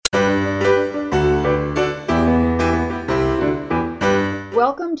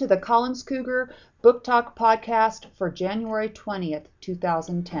Welcome to the Collins Cougar Book Talk podcast for January 20th,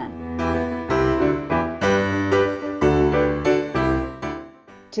 2010.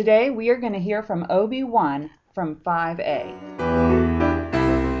 Today we are going to hear from Obie 1 from 5A.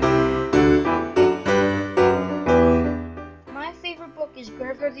 My favorite book is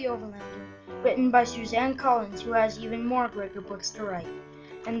Gregor the Overlander, written by Suzanne Collins, who has even more Gregor books to write,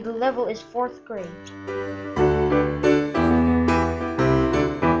 and the level is 4th grade.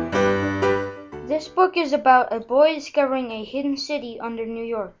 This book is about a boy discovering a hidden city under New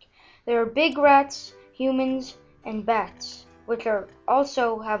York. There are big rats, humans, and bats, which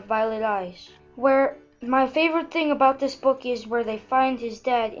also have violet eyes. My favorite thing about this book is where they find his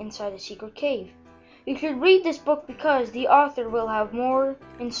dad inside a secret cave. You should read this book because the author will have more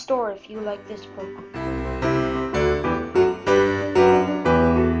in store if you like this book.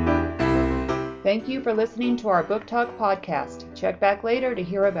 Thank you for listening to our Book Talk podcast. Check back later to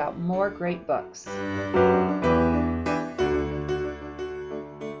hear about more great books.